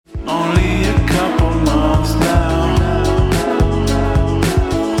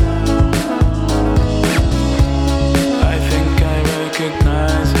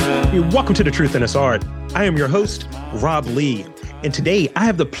Welcome to The Truth in This Art. I am your host, Rob Lee. And today I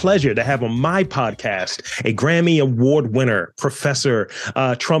have the pleasure to have on my podcast a Grammy Award winner, professor,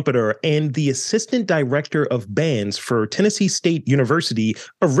 trumpeter, and the assistant director of bands for Tennessee State University,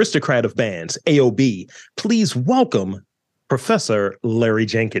 Aristocrat of Bands, AOB. Please welcome Professor Larry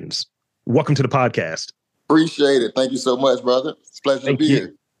Jenkins. Welcome to the podcast. Appreciate it. Thank you so much, brother. It's a pleasure to be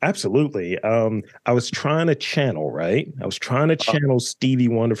here. Absolutely. I was trying to channel, right? I was trying to channel Stevie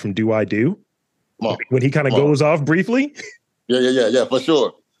Wonder from Do I Do? When he kind of goes off briefly. Yeah, for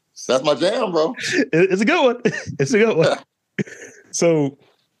sure. That's my jam, bro. It's a good one. It's a good one. So,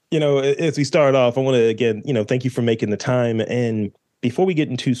 as we start off, I want to, again, thank you for making the time. And before we get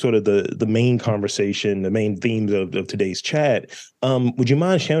into sort of the main conversation, the main themes of today's chat, would you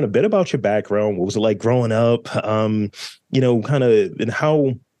mind sharing a bit about your background? What was it like growing up? Kind of, and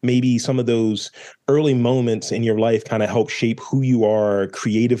how maybe some of those early moments in your life kind of help shape who you are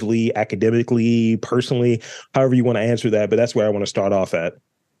creatively, academically, personally, however you want to answer that. But that's where I want to start off at.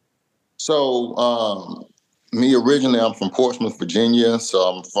 So me originally, I'm from Portsmouth, Virginia. So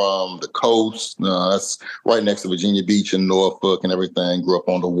I'm from the coast. That's right next to Virginia Beach in Norfolk and everything. Grew up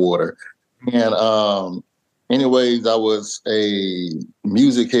on the water. And anyways, I was a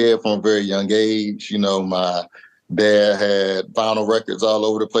music head from a very young age. My dad had vinyl records all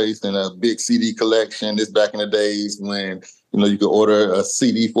over the place and a big CD collection. This back in the days when, you could order a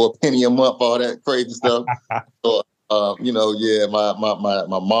CD for a penny a month, all that crazy stuff. So, my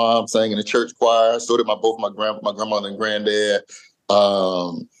mom sang in the church choir. So did both my grandmother and granddad.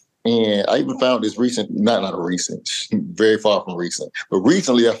 And I even found this very far from recent, but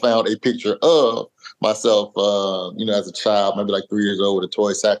recently I found a picture of myself, as a child, maybe like 3 years old, with a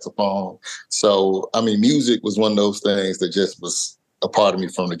toy saxophone. So, music was one of those things that just was a part of me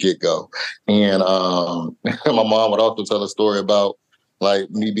from the get-go. And my mom would also tell a story about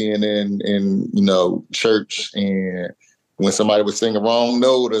like me being in church, and when somebody would sing a wrong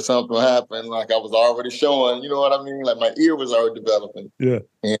note or something happened, like I was already showing, you know what I mean? Like my ear was already developing. Yeah.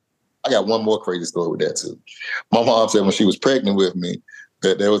 And I got one more crazy story with that too. My mom said when she was pregnant with me,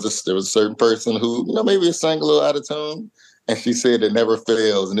 that there was a certain person who, maybe sang a little out of tune. And she said it never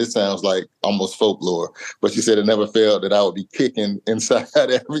fails. And this sounds like almost folklore, but she said it never failed that I would be kicking inside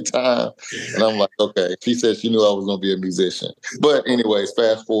every time. And I'm like, okay. She said she knew I was going to be a musician. But anyways,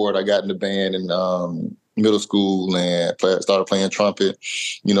 fast forward, I got in the band in middle school and started playing trumpet,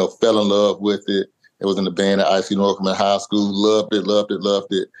 fell in love with it. It was in the band at IC Northman High School. Loved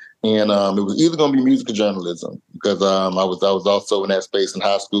it. And it was either going to be music or journalism, because I was also in that space in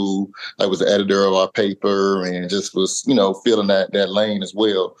high school. I was the editor of our paper and just was, feeling that lane as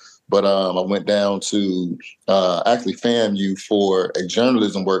well. But I went down to actually FAMU for a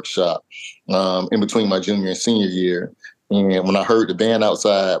journalism workshop in between my junior and senior year. And when I heard the band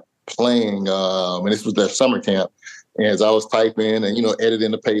outside playing, and this was their summer camp, and as I was typing and, editing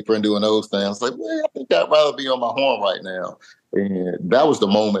the paper and doing those things, I was like, well, I think I'd rather be on my horn right now. And that was the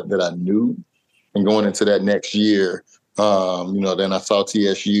moment that I knew. And going into that next year, then I saw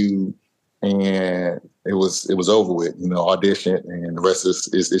TSU, and it was over with, audition, and the rest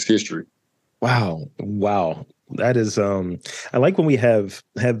is history. Wow. That is, I like when we have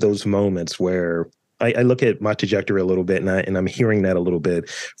those moments where I look at my trajectory a little bit, and I'm hearing that a little bit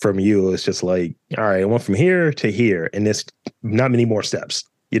from you. It's just like, all right, I went from here to here, and there's not many more steps.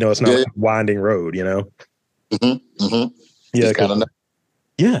 It's not like a winding road, Mm-hmm. Mm-hmm. Yeah.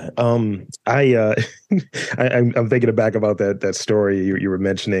 Yeah. I'm thinking back about that story you were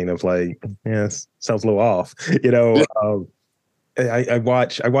mentioning of like, sounds a little off, I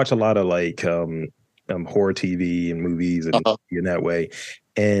watch a lot of like, horror TV and movies and in that way.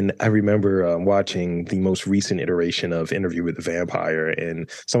 And I remember watching the most recent iteration of Interview with the Vampire, and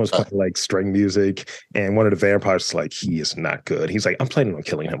someone's playing like string music, and one of the vampires is like, he is not good. He's like, I'm planning on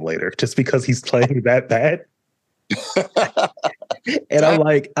killing him later just because he's playing that bad. And I'm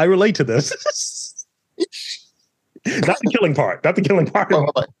like, I relate to this. Not the killing part.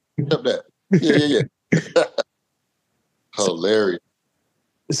 Yeah. Hilarious.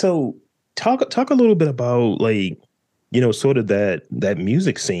 So talk a little bit about like, sort of that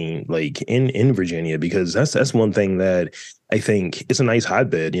music scene like in Virginia, because that's one thing that I think is a nice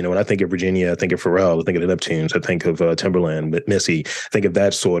hotbed. When I think of Virginia, I think of Pharrell, I think of the Neptunes, I think of Timberland, Missy, I think of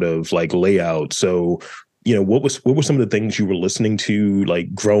that sort of like layout. So what were some of the things you were listening to,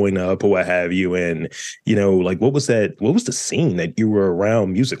 like growing up or what have you? And, like, what was the scene that you were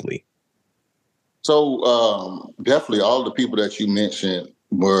around musically? So definitely all the people that you mentioned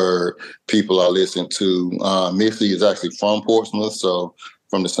were people I listened to. Missy is actually from Portsmouth. So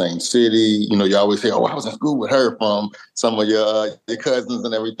from the same city. You know, you always say, "Oh, I was in school with her," from some of your cousins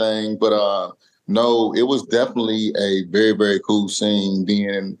and everything. But no, it was definitely a very, very cool scene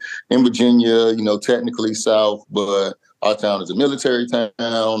being in Virginia. You know, technically South, but our town is a military town,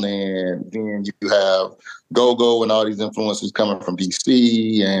 and then you have go-go and all these influences coming from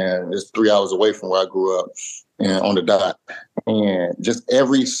DC, and it's 3 hours away from where I grew up, and on the dot. And just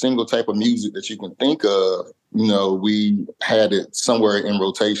every single type of music that you can think of, you know, we had it somewhere in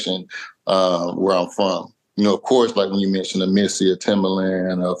rotation where I'm from. You know, of course, like when you mentioned a Missy, a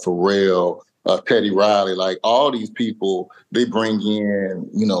Timbaland, a Pharrell, Teddy Riley, like all these people, they bring in,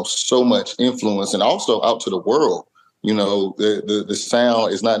 you know, so much influence, and also out to the world. You know, the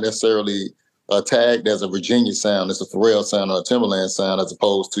sound is not necessarily tagged as a Virginia sound. It's a Pharrell sound or a Timberland sound, as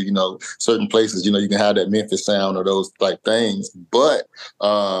opposed to, you know, certain places, you know, you can have that Memphis sound or those type things. But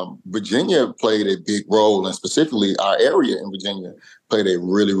Virginia played a big role, and specifically our area in Virginia played a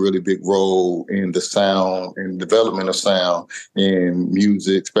really, really big role in the sound and development of sound in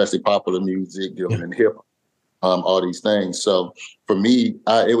music, especially popular music, dealing in hip hop, all these things. So for me,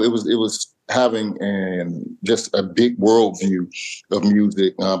 it was having just a big worldview of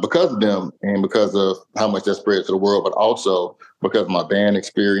music because of them, and because of how much that spread to the world, but also because of my band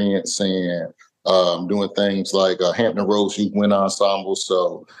experience and doing things like Hampton Roads Youth Wind Ensemble.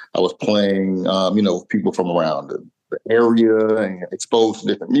 So I was playing, you know, people from around the area and exposed to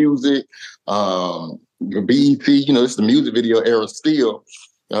different music. BET, you know, it's the music video era still.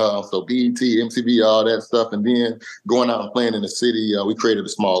 So BET, MTV, all that stuff. And then going out and playing in the city, we created a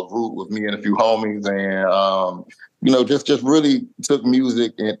small group with me and a few homies, and, you know, just really took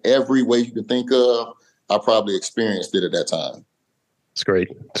music in every way you could think of. I probably experienced it at that time. It's great.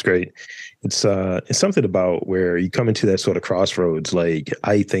 It's great. It's something about where you come into that sort of crossroads. Like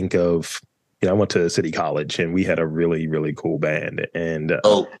I think of, you know, I went to City College and we had a really, really cool band. And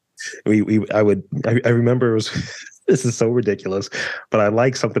I remember it was, this is so ridiculous, but I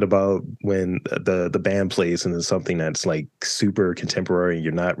like something about when the band plays and it's something that's like super contemporary and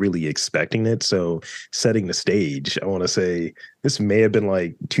you're not really expecting it. So setting the stage, I want to say this may have been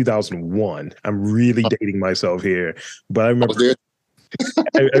like 2001. I'm really dating myself here, but I remember.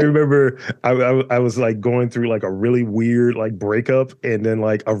 I remember I was like going through like a really weird like breakup, and then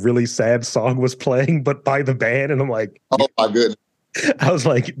like a really sad song was playing, but by the band, and I'm like, oh my goodness. I was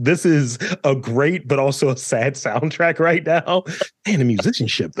like, this is a great but also a sad soundtrack right now. And the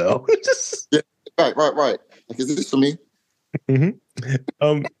musicianship though. Yeah, right. Like, is this for me?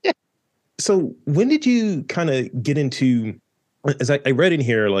 Mm-hmm. So when did you kind of get into, as I read in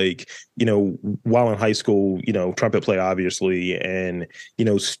here, like, you know, while in high school, you know, trumpet player, obviously, and, you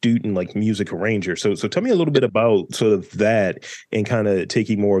know, student like music arranger. So tell me a little bit about sort of that and kind of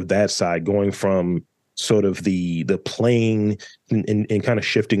taking more of that side, going from sort of the playing and kind of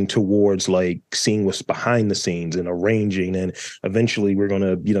shifting towards like seeing what's behind the scenes and arranging. And eventually we're going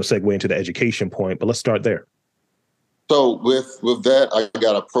to, you know, segue into the education point, but let's start there. So with that, I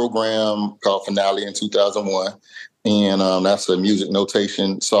got a program called Finale in 2001. And that's a music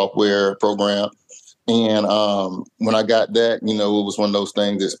notation software program. And when I got that, you know, it was one of those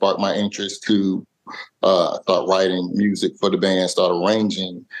things that sparked my interest to start writing music for the band, start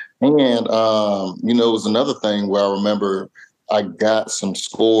arranging. And, you know, it was another thing where I remember I got some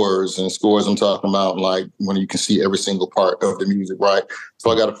scores, and scores I'm talking about like when you can see every single part of the music, right?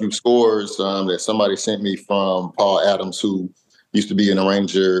 So I got a few scores that somebody sent me from Paul Adams, who used to be an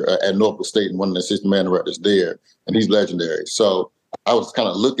arranger at Norfolk State and one of the assistant band directors there, and he's legendary. So I was kind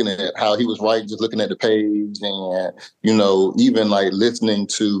of looking at how he was writing, just looking at the page, and, you know, even like listening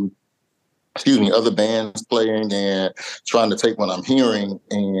to, other bands playing and trying to take what I'm hearing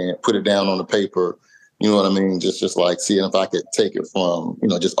and put it down on the paper. You know what I mean? Just like seeing if I could take it from, you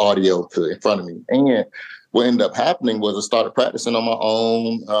know, just audio to in front of me. And what ended up happening was I started practicing on my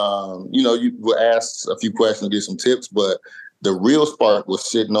own. You know, you would ask a few questions, get some tips, but the real spark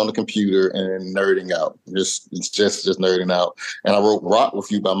was sitting on the computer and nerding out, just nerding out. And I wrote "Rock With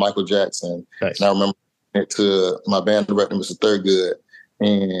You" by Michael Jackson. Nice. And I remember it to my band director, Mr. Thurgood.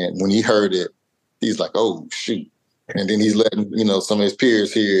 And when he heard it, he's like, "Oh, shoot." And then he's letting, you know, some of his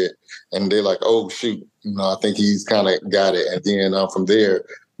peers hear it. And they're like, "Oh, shoot." You know, I think he's kind of got it. And then from there,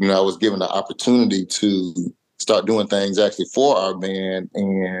 you know, I was given the opportunity to start doing things actually for our band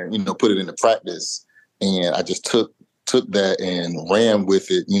and, you know, put it into practice. And I just took that and ran with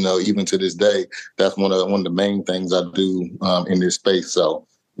it, you know, even to this day. That's one of the main things I do in this space. So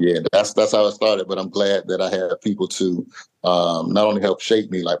yeah, that's how it started. But I'm glad that I had people to not only help shape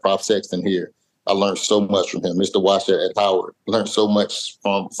me, like Prof Sexton here, I learned so much from him. Mr. Washer at Howard, learned so much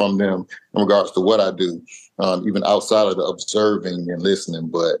from them in regards to what I do, even outside of the observing and listening,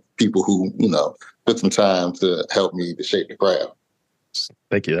 but people who, took some time to help me to shape the craft.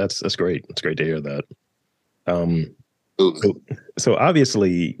 Thank you. That's great. It's great to hear that. So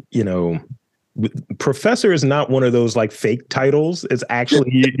obviously, professor is not one of those like fake titles. It's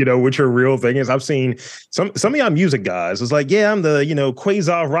actually, what your real thing is. I've seen some of y'all music guys. It's like, yeah, I'm the,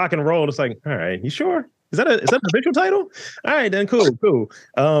 Quasar rock and roll. It's like, all right, you sure? Is that an official title? All right, then cool.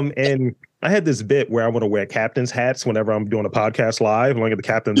 And I had this bit where I want to wear captain's hats whenever I'm doing a podcast live. I'm like the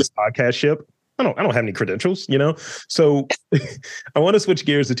captain of this podcast ship. I don't have any credentials, So I want to switch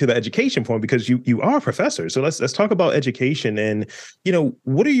gears to the education point because you are a professor. So let's talk about education and,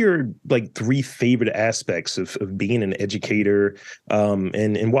 what are your like 3 favorite aspects of being an educator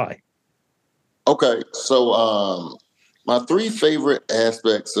and why? Okay. So my 3 favorite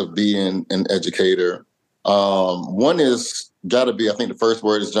aspects of being an educator. One is got to be, I think the first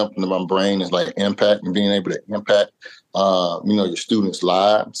word is jumping into my brain is like impact and being able to impact, your students'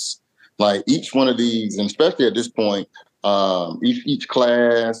 lives. Like each one of these, and especially at this point, each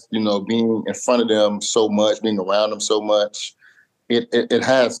class, being in front of them so much, being around them so much, it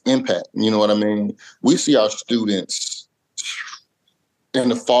has impact. You know what I mean? We see our students in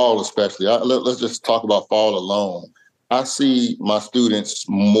the fall, especially. Let's just talk about fall alone. I see my students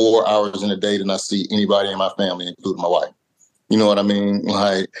more hours in a day than I see anybody in my family, including my wife. You know what I mean?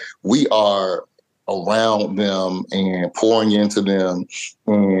 Like we are around them and pouring into them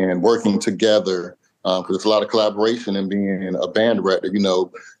and working together because it's a lot of collaboration and being a band director.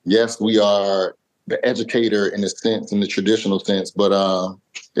 Yes, we are the educator in the traditional sense, but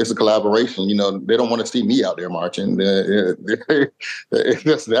it's a collaboration. They don't want to see me out there marching. That's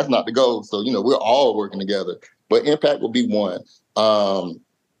not the goal. So, we're all working together, but impact will be one.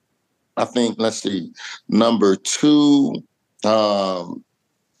 I think, let's see, number 2,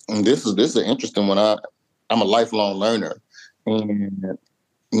 and this is an interesting one. I'm a lifelong learner, and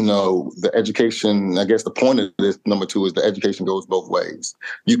the education. I guess the point of this number 2 is the education goes both ways.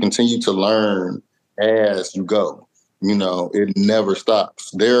 You continue to learn as you go. It never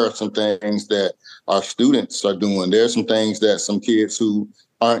stops. There are some things that our students are doing. There are some things that some kids who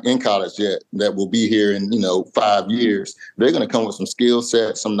aren't in college yet that will be here in 5 years. They're going to come with some skill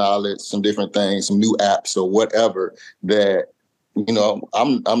sets, some knowledge, some different things, some new apps or whatever that.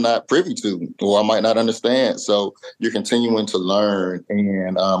 I'm not privy to, or I might not understand. So you're continuing to learn.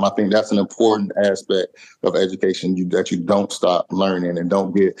 And I think that's an important aspect of education, that you don't stop learning and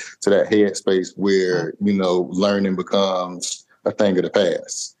don't get to that headspace where, learning becomes a thing of the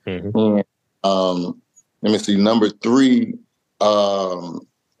past. Mm-hmm. And let me see, number 3,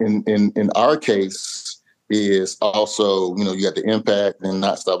 in our case, is also, you got the impact and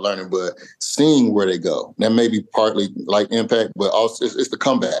not stop learning, but seeing where they go. That may be partly like impact, but also it's the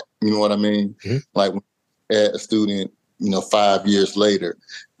comeback. You know what I mean? Mm-hmm. Like at a student, 5 years later,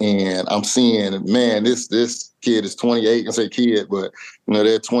 and I'm seeing, man, this kid is 28. I say kid, but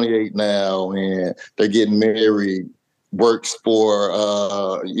they're 28 now, and they're getting married. Works for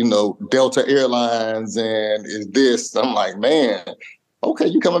Delta Airlines, and is this? I'm like, man. Okay,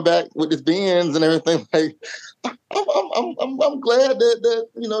 you coming back with this Benz and everything? Like, I'm glad that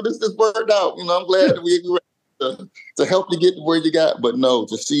this worked out. I'm glad that we were to help you get to where you got. But no,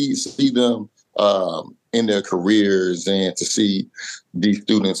 to see them in their careers and to see these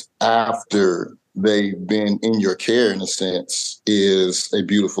students after they've been in your care, in a sense, is a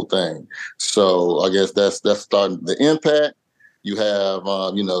beautiful thing. So I guess that's starting the impact. You have,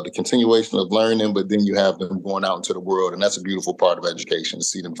 the continuation of learning, but then you have them going out into the world. And that's a beautiful part of education, to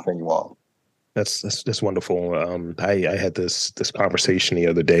see them continue on. That's wonderful. I had this conversation the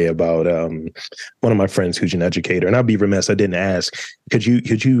other day about one of my friends who's an educator, and I'd be remiss I didn't ask. Could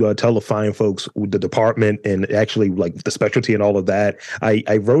you tell the fine folks the department and actually like the specialty and all of that?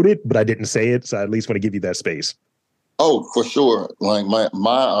 I wrote it, but I didn't say it, so I at least want to give you that space. Oh, for sure. Like my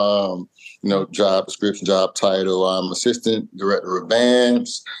job description, job title, I'm assistant director of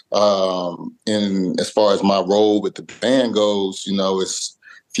bands. And as far as my role with the band goes, it's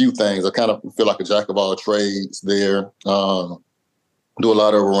a few things. I kind of feel like a jack of all trades there. Do a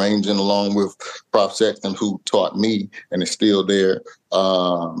lot of arranging along with Prof. Sexton, who taught me and is still there.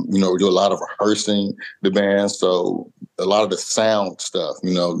 We do a lot of rehearsing the band. So a lot of the sound stuff,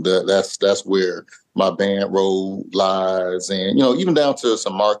 that's where my band role lies. And, even down to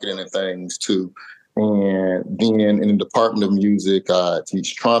some marketing and things too. And then in the Department of Music, I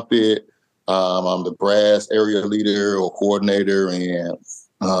teach trumpet. I'm the brass area leader or coordinator, and,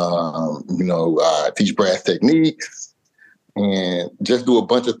 I teach brass techniques. and just do a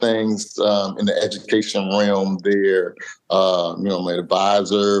bunch of things in the education realm there. I'm an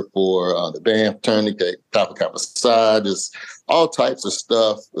advisor for the band fraternity, Kappa Kappa Psi, just all types of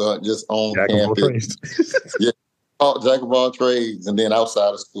stuff just on Jack of all campus. trades. Yeah, jack of all trades. And then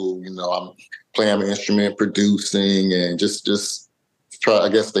outside of school, I'm playing an instrument, producing, and just try, I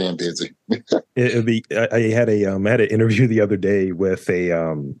guess, staying busy. It'd be. I had I had an interview the other day with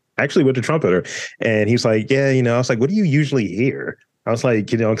actually with the trumpeter, and he's like, yeah, I was like, what do you usually hear? I was like,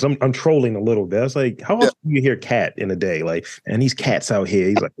 because I'm trolling a little bit. I was like, how often do you hear cat in a day? Like, and these cats out here.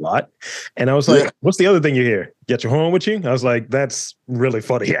 He's like, what? And I was like, what's the other thing you hear? Get your horn with you? I was like, that's really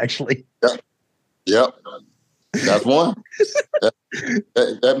funny, actually. Yep. That's one.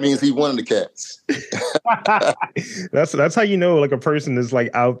 That means he's one of the cats. That's how you know, like, a person is like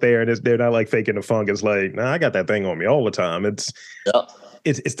out there and they're not like faking the funk. It's like, nah, I got that thing on me all the time. It's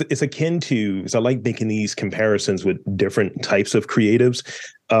akin to. So I like making these comparisons with different types of creatives.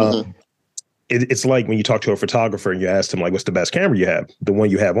 It's like when you talk to a photographer and you ask them, like, what's the best camera you have? The one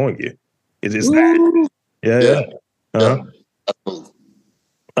you have on you. It's that. Yeah.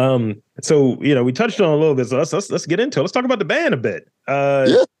 So we touched on a little bit. So let's get into it. Let's talk about the band a bit.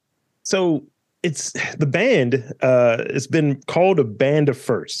 So it's the band. It's been called a band of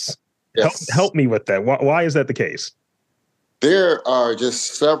firsts. Yes. Help me with that. Why is that the case? There are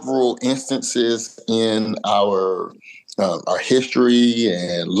just several instances in our history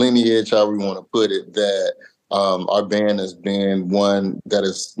and lineage, how we want to put it, that our band has been one that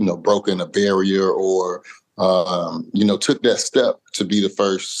has broken a barrier or took that step to be the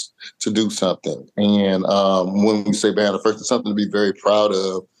first to do something. And when we say band of first, it's something to be very proud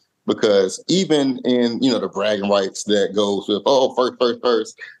of, because even in, the bragging rights that goes with,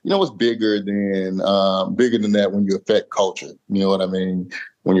 first, it's bigger than that when you affect culture. You know what I mean?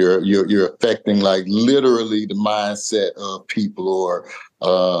 When you're affecting, like, literally the mindset of people, or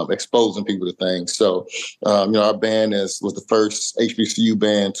exposing people to things. So, our band was the first HBCU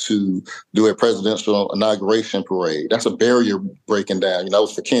band to do a presidential inauguration parade. That's a barrier breaking down. That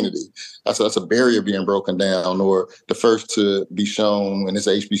was for Kennedy. That's a barrier being broken down. Or the first to be shown in this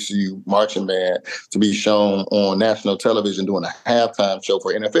HBCU marching band to be shown on national television doing a halftime show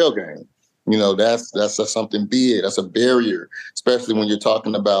for an NFL game. That's something big. That's a barrier, especially when you're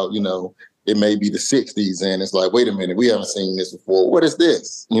talking about, it may be the 60s and it's like, wait a minute, we haven't seen this before. What is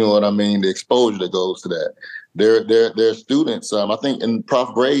this? You know what I mean? The exposure that goes to that. There are students, I think, in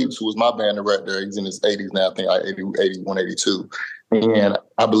Prof. Graves, who was my band director, he's in his 80s now, I think, 81, 82. And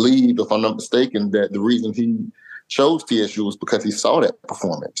I believe, if I'm not mistaken, that the reason he chose TSU was because he saw that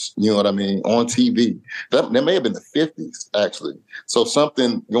performance, you know what I mean, on TV. That may have been the 50s, actually. So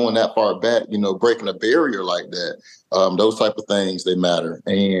something going that far back, breaking a barrier like that, those type of things, they matter.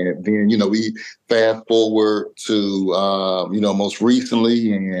 And then, we fast forward to, most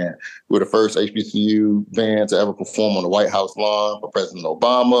recently, and we're the first HBCU band to ever perform on the White House lawn for President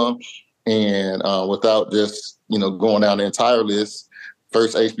Obama. And without just, going down the entire list,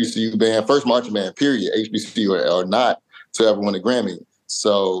 first HBCU band, first marching band, period, HBCU or not, to ever win a Grammy.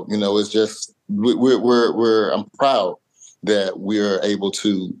 So, it's just, I'm proud that we're able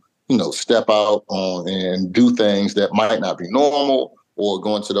to, step out on and do things that might not be normal, or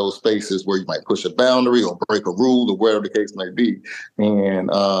go into those spaces where you might push a boundary or break a rule or whatever the case may be, and,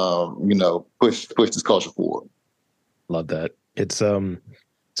 push this culture forward. Love that. It's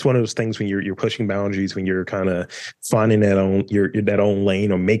one of those things when you're pushing boundaries, when you're kind of finding that own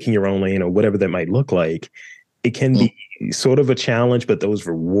lane, or making your own lane, or whatever that might look like. It can be sort of a challenge, but those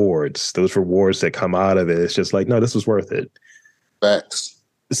rewards that come out of it, it's just like, no, this was worth it. Facts.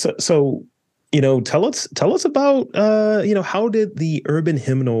 So tell us about how did the urban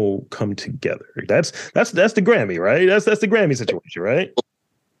hymnal come together? That's the Grammy, right? That's the Grammy situation, right?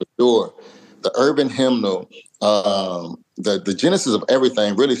 Sure. The urban hymnal, the genesis of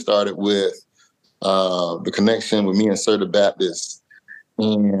everything really started with the connection with me and Sir the Baptist.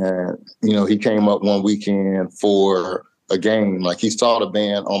 And, he came up one weekend for a game. Like, he saw the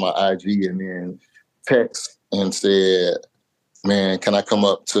band on my IG and then text and said, man, can I come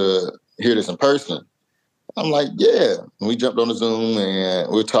up to hear this in person? I'm like, yeah. And we jumped on the Zoom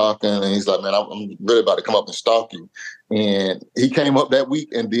and we're talking, and he's like, man, I'm really about to come up and stalk you. And he came up that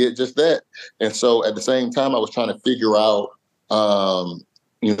week and did just that. And so at the same time, I was trying to figure out,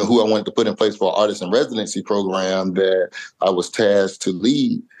 who I wanted to put in place for an artist in residency program that I was tasked to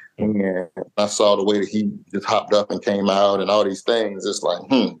lead. And I saw the way that he just hopped up and came out and all these things. It's like,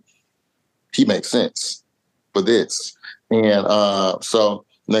 he makes sense for this. And so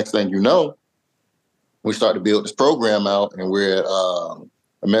next thing you know, we started to build this program out, and we're at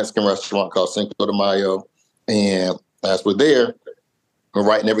a Mexican restaurant called Cinco de Mayo. And as we're there, we're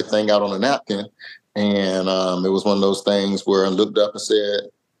writing everything out on a napkin. And it was one of those things where I looked up and said,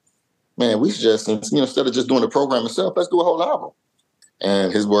 man, we should just, instead of just doing the program itself, let's do a whole album.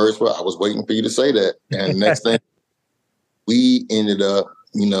 And his words were, I was waiting for you to say that. And next thing, we ended up,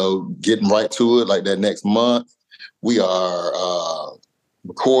 getting right to it. Like that next month, we are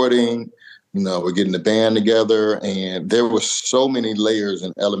recording, we're getting the band together, and there were so many layers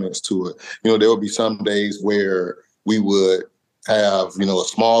and elements to it. There would be some days where we would have, a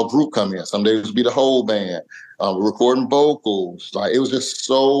small group come in. Some days it would be the whole band. We're recording vocals. Like, it was just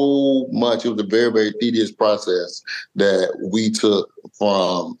so much. It was a very, very tedious process that we took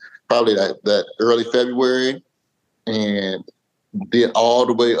from probably that early February and did all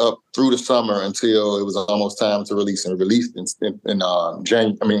the way up through the summer until it was almost time to release, and released in September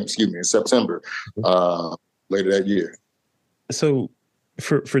later that year. So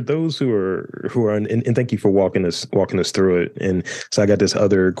for those who are and thank you for walking us through it. And so I got this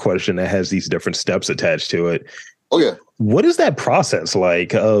other question that has these different steps attached to it. Oh yeah. What is that process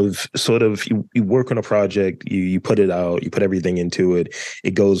like of sort of you work on a project, you put it out, you put everything into it,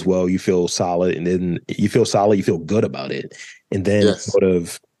 it goes well, you feel solid, and then you feel good about it. And then sort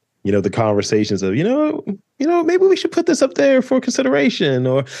of, the conversations of, maybe we should put this up there for consideration,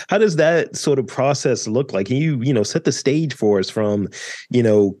 or how does that sort of process look like? Can you, set the stage for us from,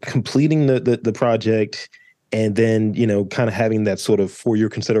 completing the project, and then, kind of having that sort of for your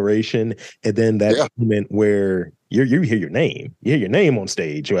consideration, and then that moment where you hear your name on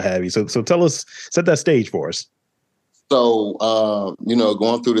stage, or what have you. So tell us, set that stage for us. So,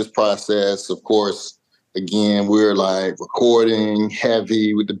 going through this process, of course, again, we're like recording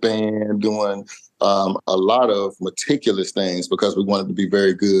heavy with the band, doing a lot of meticulous things because we wanted to be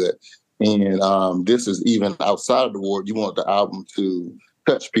very good. And this is even outside of the award. You want the album to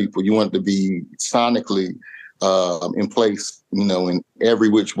touch people. You want it to be sonically in place, in every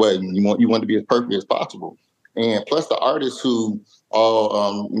which way. You want to be as perfect as possible. And plus the artists who all,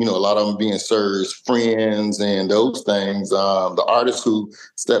 a lot of them being Sir's friends and those things, the artists who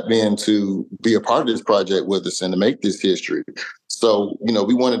stepped in to be a part of this project with us and to make this history. So,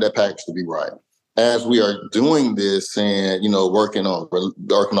 we wanted that package to be right. As we are doing this and, working on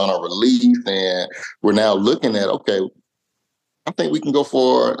our release, and we're now looking at, okay, I think we can go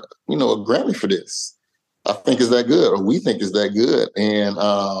for, a Grammy for this. I think it's that good, or we think it's that good. And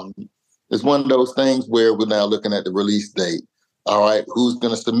it's one of those things where we're now looking at the release date. All right, who's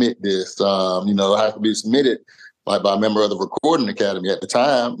going to submit this? It has to be submitted by a member of the Recording Academy. At the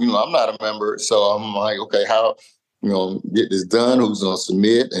time, I'm not a member, so I'm like, okay, how, get this done? Who's going to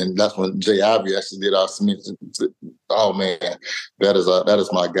submit? And that's when Jay Ivy actually did our submission. Oh man, that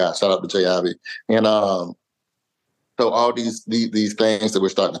is my guy. Shout out to Jay Ivy. And so all these things that we're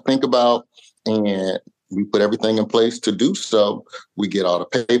starting to think about, and we put everything in place to do so. We get all the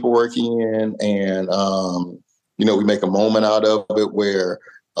paperwork in, and we make a moment out of it where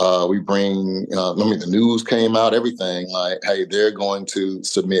we bring, the news came out, everything like, hey, they're going to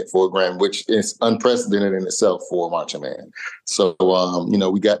submit for a Grammy, which is unprecedented in itself for a marching band. So,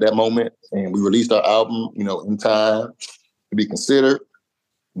 we got that moment, and we released our album, in time to be considered.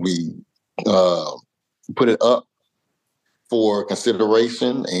 We put it up for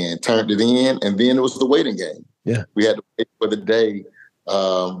consideration and turned it in, and then it was the waiting game. Yeah, we had to wait for the day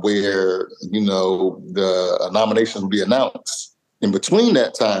where the nominations will be announced. In between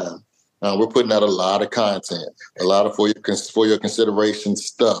that time, we're putting out a lot of content, a lot of for your consideration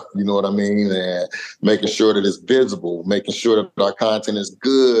stuff. You know what I mean? And making sure that it's visible, making sure that our content is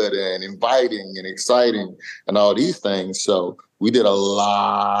good and inviting and exciting, and all these things. So we did a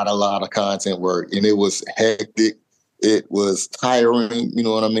lot of content work, and it was hectic. It was tiring, you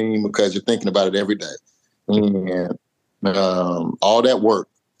know what I mean? Because you're thinking about it every day. And all that work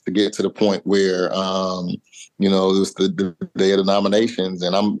to get to the point where, it was the day of the nominations,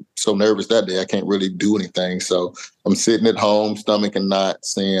 and I'm so nervous that day I can't really do anything. So I'm sitting at home, stomach and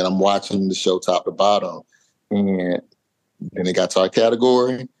knots, and I'm watching the show top to bottom. And then it got to our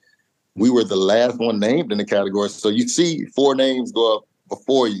category. We were the last one named in the category. So you see 4 names go up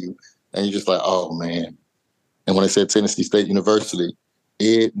before you, and you're just like, oh, man. And when I said Tennessee State University,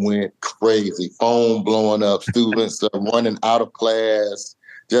 it went crazy. Phone blowing up, students running out of class.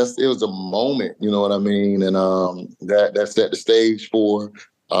 It was a moment, you know what I mean? And that set the stage for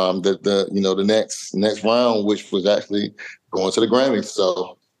the next round, which was actually going to the Grammys.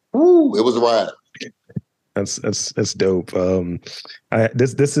 So, it was a ride. That's dope.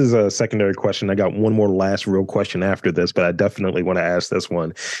 This is a secondary question. I got one more last real question after this, but I definitely want to ask this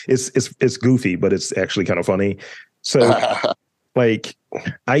one. It's goofy, but it's actually kind of funny. So, like,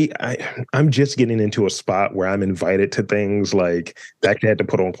 I'm just getting into a spot where I'm invited to things like I actually had to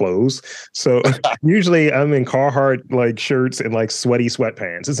put on clothes. So usually I'm in Carhartt like shirts and like sweaty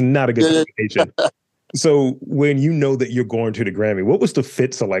sweatpants. It's not a good Yeah, combination. So when you know that you're going to the Grammy, what was the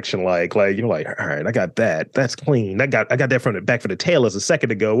fit selection like? Like you're like, all right, I got that. That's clean. I got that from the back for the tailors a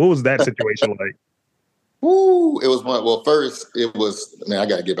second ago. What was that situation like? Woo, it was one. Well, first it was, man, I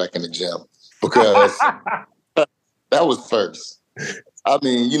got to get back in the gym because that was first. I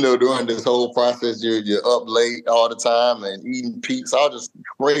mean, during this whole process, you're up late all the time and eating pizza, all just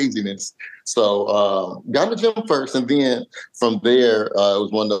craziness. So got in the gym first, and then from there, it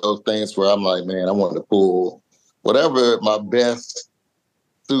was one of those things where I'm like, man, I want to pull whatever my best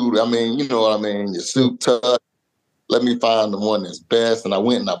suit. I mean, you know what I mean? Your suit tuck. Let me find the one that's best, and I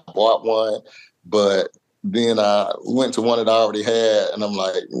went and I bought one, but then I went to one that I already had, and I'm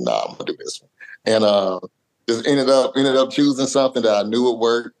like, nah, I'm gonna do this one, and just ended up choosing something that I knew would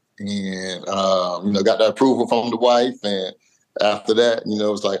work, and got the approval from the wife, and after that,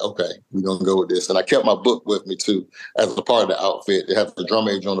 it's like, okay, we're gonna go with this, and I kept my book with me too as a part of the outfit. It has the drum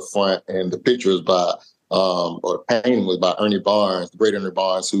major on the front, and the picture is by or the painting was by Ernie Barnes, the great Ernie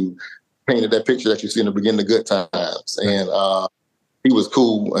Barnes, who painted that picture that you see in the beginning of Good Times, and he was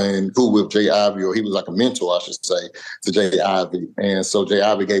cool with Jay Ivy, or he was like a mentor, I should say, to Jay Ivy. And so Jay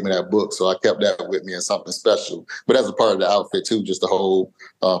Ivy gave me that book, so I kept that with me as something special. But as a part of the outfit too, just the whole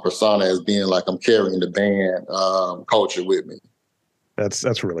persona as being like I'm carrying the band culture with me.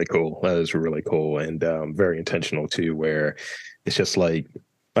 That's really cool. That is really cool and very intentional too. Where it's just like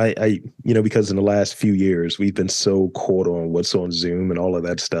because in the last few years we've been so caught on what's on Zoom and all of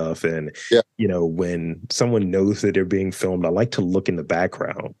that stuff, and Yeah. When someone knows that they're being filmed, I like to look in the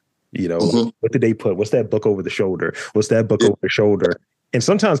background. Mm-hmm. What did they put? What's that book over the shoulder? What's that book Yeah. over the shoulder? And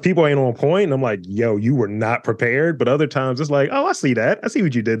sometimes people ain't on point, and I'm like, yo, you were not prepared. But other times it's like, oh, I see that. I see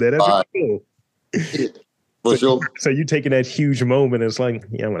what you did there. That's really cool. Yeah. For sure. So you taking that huge moment, and it's like,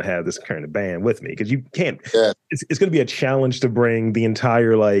 yeah, I'm gonna have this kind of band with me because you can't. Yeah. It's gonna be a challenge to bring the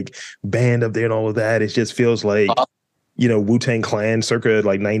entire like band up there and all of that. It just feels like Wu-Tang Clan circa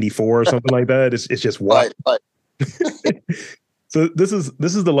like '94 or something like that. It's just wild. Right. So this is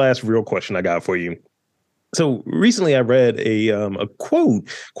the last real question I got for you. So recently I read a quote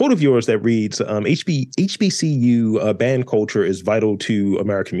of yours that reads, HBCU band culture is vital to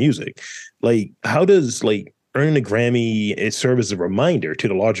American music. Like, how does like earning a Grammy serve as a reminder to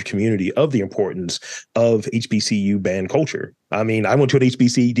the larger community of the importance of HBCU band culture? I mean, I went to an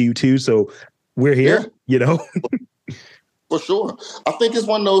HBCU too, so we're here, For sure. I think it's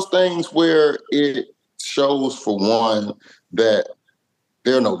one of those things where it shows, for one, that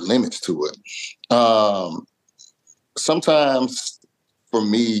there are no limits to it. Sometimes for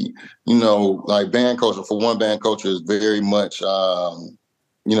me, like band culture, for one, band culture is very much,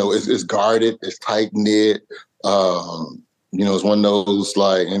 it's guarded, it's tight knit. It's one of those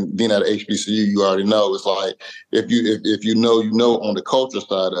like, and being at HBCU, you already know, it's like, if you know on the culture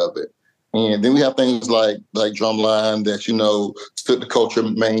side of it. And then we have things like Drumline that, took the culture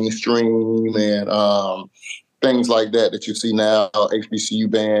mainstream, and things like that you see now, HBCU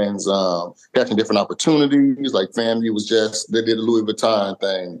bands catching different opportunities. Like FAMU they did a Louis Vuitton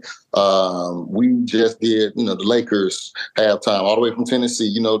thing. We just did, the Lakers halftime all the way from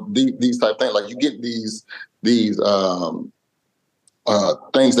Tennessee. These type things. Like you get these things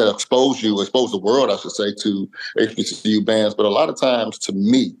that expose the world, I should say, to HBCU bands. But a lot of times, to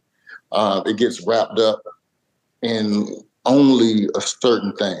me, it gets wrapped up in only a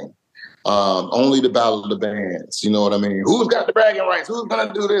certain thing. Only the battle of the bands. You know what I mean? Who's got the bragging rights? Who's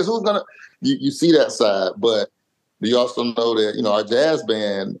gonna do this? Who's gonna? You see that side, but you also know that our jazz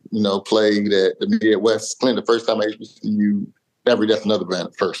band played at the Midwest Clinton the first time HBCU. That's another band,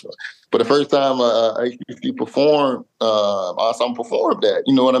 the first one. But the first time HBCU performed, ensemble performed that.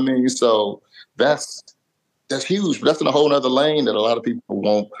 You know what I mean? So that's huge. But that's in a whole other lane that a lot of people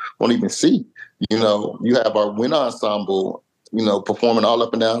won't even see. You have our wind ensemble, performing all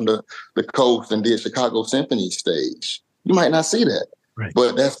up and down the coast and did Chicago Symphony stage. You might not see that. Right.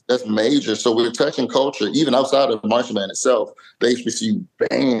 But that's major. So we're touching culture, even outside of the marching band itself. The HBCU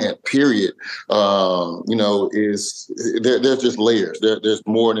band, period, is there's just layers. There's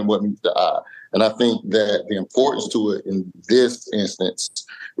more than what meets the eye. And I think that the importance to it in this instance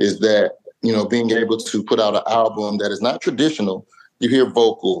is that, being able to put out an album that is not traditional. You hear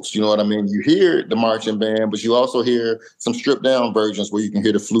vocals, you know what I mean? You hear the marching band, but you also hear some stripped down versions where you can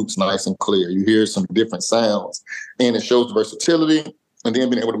hear the flutes nice and clear. You hear some different sounds, and it shows the versatility. And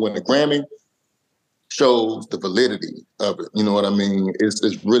then being able to win a Grammy shows the validity of it. You know what I mean? It's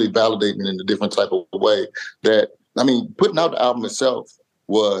really validating in a different type of way that, putting out the album itself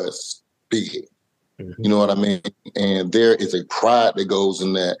was big. Mm-hmm. You know what I mean? And there is a pride that goes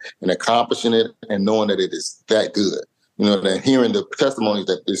in that and accomplishing it and knowing that it is that good. You know, that hearing the testimonies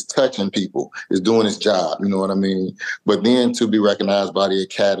that is touching people, is doing its job. You know what I mean? But then to be recognized by the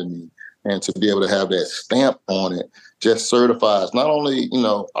Academy and to be able to have that stamp on it just certifies not only, you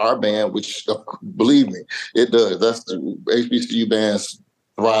know, our band, which believe me, it does. That's HBCU bands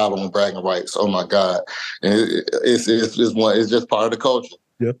thrive on bragging rights. Oh my God. And it's just part of the culture.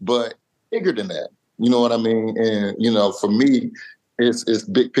 Yeah. But bigger than that. You know what I mean? And, you know, for me, it's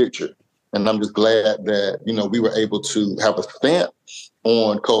big picture. And I'm just glad that, you know, we were able to have a stamp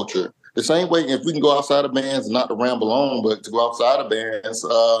on culture. The same way, if we can go outside of bands, not to ramble on, but to go outside of bands,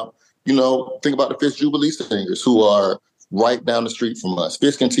 you know, think about the Fisk Jubilee Singers who are right down the street from us.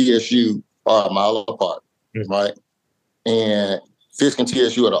 Fisk and TSU are a mile apart, right? And Fisk and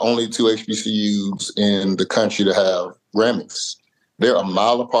TSU are the only two HBCUs in the country to have Grammys. They're a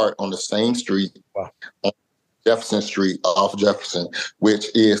mile apart on the same street, on Jefferson Street, off Jefferson,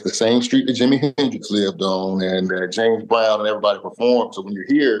 which is the same street that Jimi Hendrix lived on and James Brown and everybody performed. So when you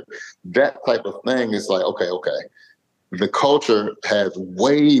hear that type of thing, it's like, okay. The culture has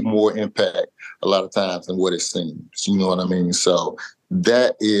way more impact a lot of times than what it seems. You know what I mean? So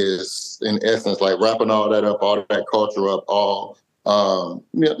that is, in essence, like wrapping all that up, all that culture up, all,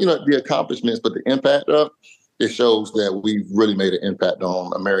 you know, the accomplishments, but the impact of it shows that we've really made an impact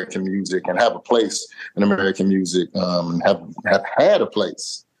on American music and have a place in American music, have had a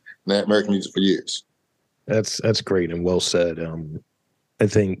place in American music for years. That's great and well said. I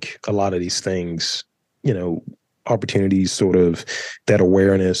think a lot of these things, you know, opportunities, sort of that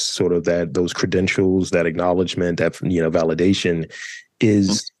awareness, sort of that those credentials, that acknowledgement, that, you know, validation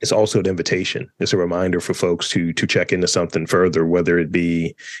is also an invitation. It's a reminder for folks to check into something further, whether it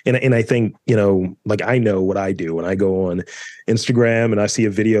be, and I think, you know, like I know what I do when I go on Instagram and I see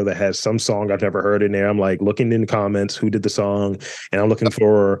a video that has some song I've never heard in there. I'm like looking in the comments, who did the song? And I'm looking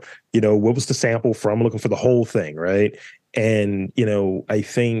for, you know, what was the sample from? I'm looking for the whole thing, right? And, you know, I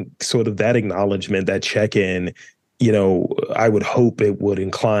think sort of that acknowledgement, that check-in, you know, I would hope it would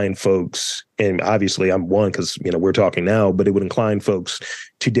incline folks, and obviously I'm one because, you know, we're talking now, but it would incline folks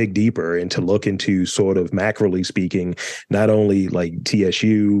to dig deeper and to look into sort of macroly speaking, not only like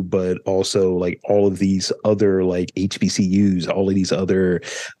TSU, but also like all of these other like HBCUs, all of these other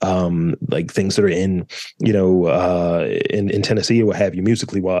like things that are in, you know, in Tennessee or what have you,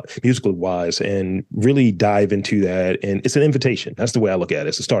 musically wise, and really dive into that. And it's an invitation. That's the way I look at it.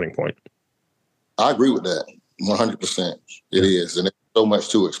 It's a starting point. I agree with that. 100%. It is. And there's so much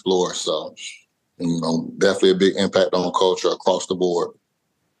to explore. So, you know, definitely a big impact on culture across the board.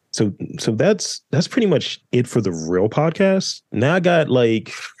 So that's pretty much it for the real podcast. Now I got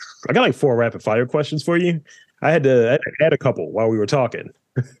like 4 rapid fire questions for you. I had to add a couple while we were talking.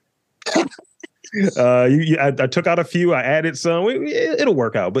 I took out a few. I added some. It'll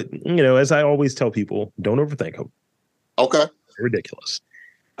work out. But, you know, as I always tell people, don't overthink them. Okay. Ridiculous.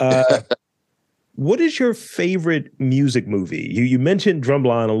 What is your favorite music movie? You mentioned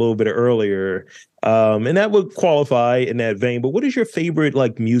Drumline a little bit earlier, and that would qualify in that vein. But what is your favorite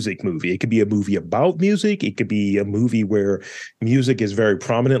like music movie? It could be a movie about music. It could be a movie where music is very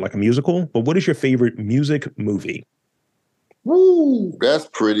prominent, like a musical. But what is your favorite music movie? Woo, that's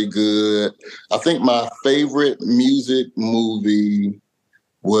pretty good. I think my favorite music movie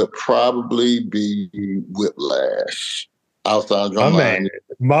would probably be Whiplash. Outside Drumline.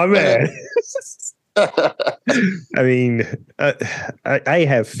 My man. I mean, I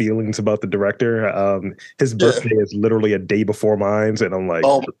have feelings about the director. His birthday is literally a day before mine, and I'm like,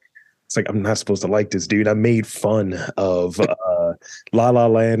 it's like I'm not supposed to like this dude. I made fun of La La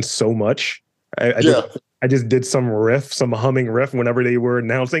Land so much. I just did some humming riff whenever they were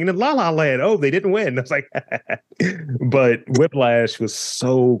announcing the La La Land. Oh, they didn't win. I was like, but Whiplash was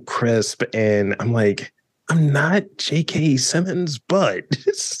so crisp, and I'm like, I'm not J.K. Simmons, but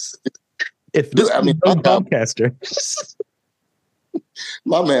if this podcaster.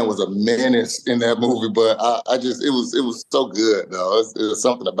 My man was a menace in that movie, but it was so good though. It was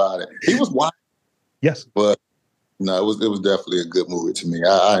something about it. He was wild. Yes. But no, it was definitely a good movie to me.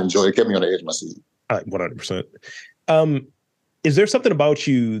 I enjoyed it. It kept me on the edge of my seat. 100%. Is there something about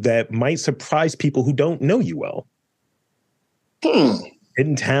you that might surprise people who don't know you well?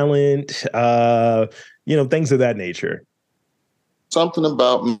 Hidden talent, you know, things of that nature. Something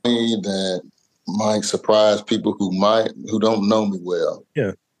about me that might surprise people who don't know me well.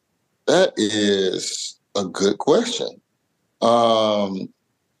 Yeah. That is a good question. That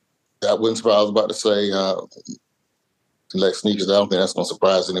wouldn't surprise. I was about to say collect sneakers. I don't think that's going to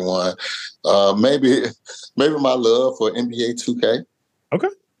surprise anyone. Maybe my love for NBA 2K. Okay.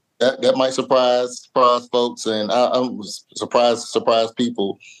 That might surprise folks, and I'm surprise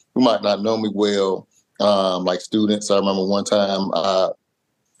people who might not know me well, like students. I remember one time I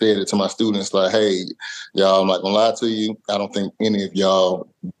said it to my students, like, "Hey, y'all, I'm not gonna lie to you. I don't think any of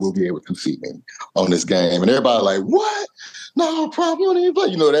y'all will be able to defeat me on this game." And everybody like, "What? No, probably don't even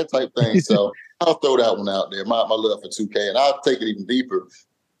play." That type thing. So I'll throw that one out there. My love for 2K, and I'll take it even deeper.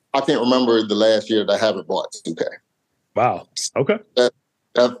 I can't remember the last year that I haven't bought 2K. Wow. Okay.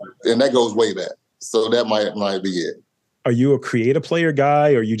 And that goes way back. So that might be it. Are you a creative player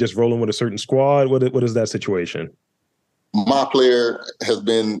guy? Or are you just rolling with a certain squad? What is that situation? My player has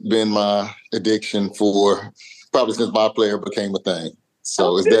been my addiction for probably since my player became a thing.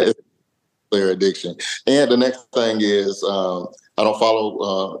 So it's that player addiction. And the next thing is I don't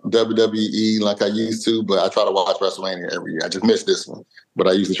follow WWE like I used to, but I try to watch WrestleMania every year. I just missed this one, but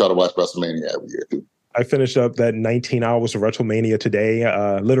I usually try to watch WrestleMania every year too. I finished up that 19 hours of WrestleMania today.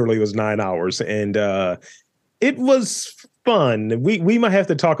 Literally, it was 9 hours, and it was fun. We might have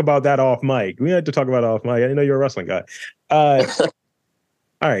to talk about that off mic. We had to talk about it off mic. I know you're a wrestling guy. All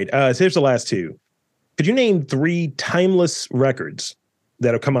right. So here's the last two. Could you name 3 timeless records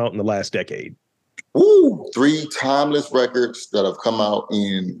that have come out in the last decade? Ooh, 3 timeless records that have come out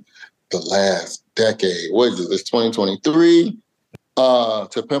in the last decade. What is it? It's 2023.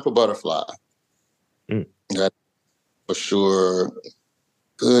 To Pimp a Butterfly. That for sure.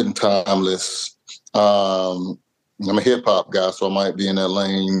 Good and timeless. I'm a hip hop guy, so I might be in that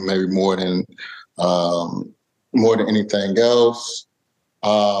lane maybe more than anything else.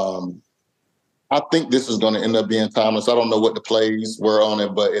 I think this is going to end up being timeless. I don't know what the plays were on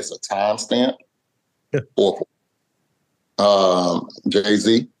it, but it's a timestamp. Or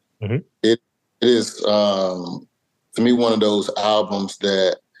Jay-Z. Mm-hmm. It is to me one of those albums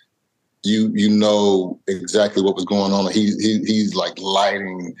that you know exactly what was going on. He's like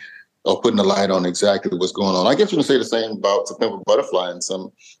lighting or putting the light on exactly what's going on. I guess you can say the same about To Pimp a Butterfly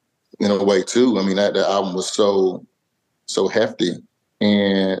in a way too. I mean that album was so hefty,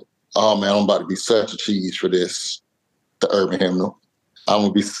 and oh man, I'm about to be such a cheese for this, the Urban Hymnal. I'm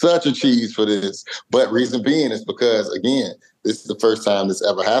gonna be such a cheese for this. But reason being is because again, this is the first time this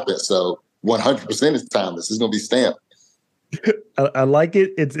ever happened. So 100% is timeless. It's gonna be stamped. I like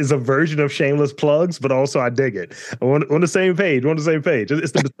it. It's a version of shameless plugs, but also I dig it. On the same page. We're on the same page.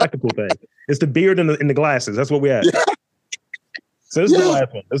 It's the spectacle thing. It's the beard and the glasses. That's what we have. Yeah. So this is the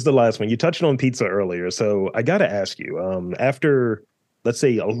last one. This is the last one. You touched on pizza earlier, so I got to ask you. After, let's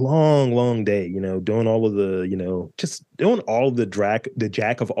say, a long day, doing all of the, just doing all of the jack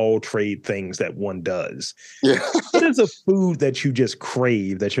of all trade things that one does. Yeah. What is a food that you just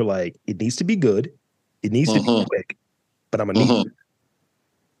crave that you're like, it needs to be good, it needs to be quick, but I'm gonna need it?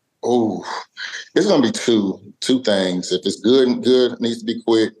 Oh, it's gonna be two things. If it's good, it needs to be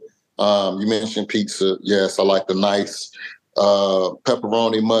quick. You mentioned pizza. Yes, I like the nice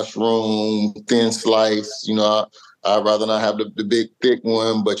pepperoni, mushroom, thin slice. I'd rather not have the big thick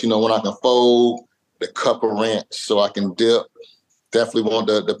one, but when I can fold the cup of ranch so I can dip. Definitely want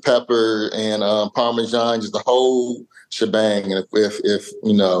the pepper and Parmesan, just the whole shebang. And if we're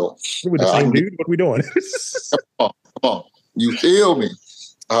the same dude, what are we doing? Come on, you feel me?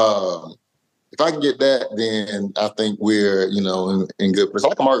 If I can get that, then I think we're in good place. I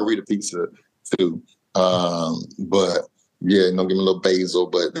like a margarita pizza too, but yeah, give me a little basil.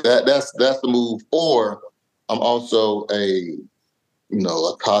 But that's the move. Or I'm also a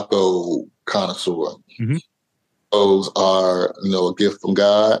taco connoisseur. Mm-hmm. Those are a gift from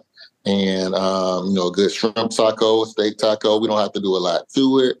God, and a good shrimp taco, steak taco. We don't have to do a lot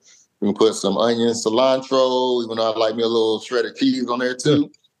to it. We can put some onion, cilantro. Even though I like me a little shredded cheese on there too. Yeah.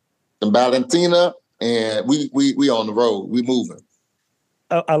 Some Valentina, and we on the road. We moving.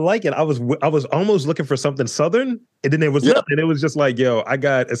 I like it. I was almost looking for something Southern, and then there was nothing. It was just like, I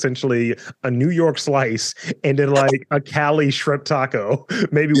got essentially a New York slice and then like a Cali shrimp taco,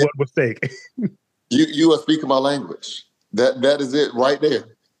 maybe one with steak. You are speaking my language. That is it right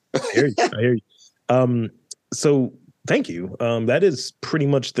there. I hear you. So thank you. That is pretty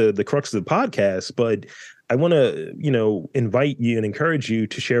much the crux of the podcast, but I want to, invite you and encourage you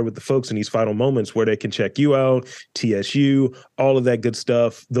to share with the folks in these final moments where they can check you out, TSU, all of that good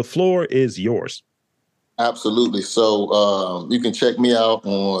stuff. The floor is yours. Absolutely. So you can check me out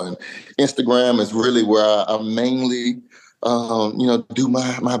on Instagram. Is really where I mainly, do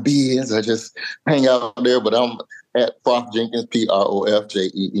my bids. I just hang out there, but I'm at Prof Jenkins,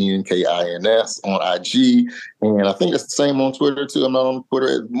 ProfJenkins on IG. And I think it's the same on Twitter too. I'm not on Twitter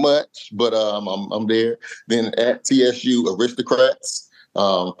as much, but I'm there. Then at TSU Aristocrats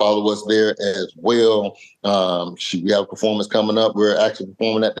follow us there as well. We have a performance coming up. We're actually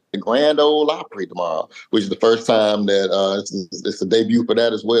performing at the Grand Ole Opry tomorrow, which is the first time that it's a debut for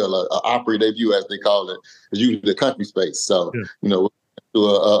that as well. An Opry debut, as they call it. It's usually the country space. So, we'll do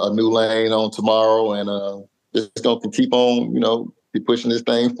a new lane on tomorrow, and it's going to keep on, keep pushing this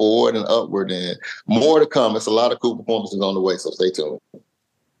thing forward and upward, and more to come. It's a lot of cool performances on the way, so stay tuned.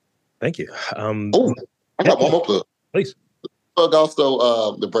 Thank you. I got one more plug. Please. Plug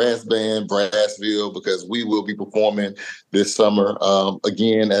also the brass band Brassville, because we will be performing this summer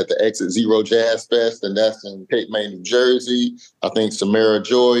again at the Exit Zero Jazz Fest, and that's in Cape May, New Jersey. I think Samara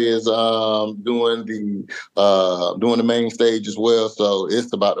Joy is doing the main stage as well. So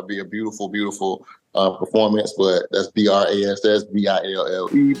it's about to be a beautiful, beautiful performance. But that's BRASSVILLE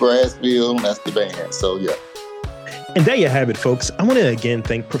Brassville. That's the band. So yeah. And there you have it, folks. I want to again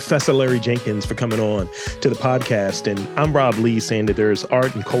thank Professor Larry Jenkins for coming on to the podcast. And I'm Rob Lee, saying that there's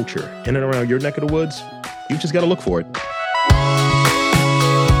art and culture in and around your neck of the woods. You just got to look for it.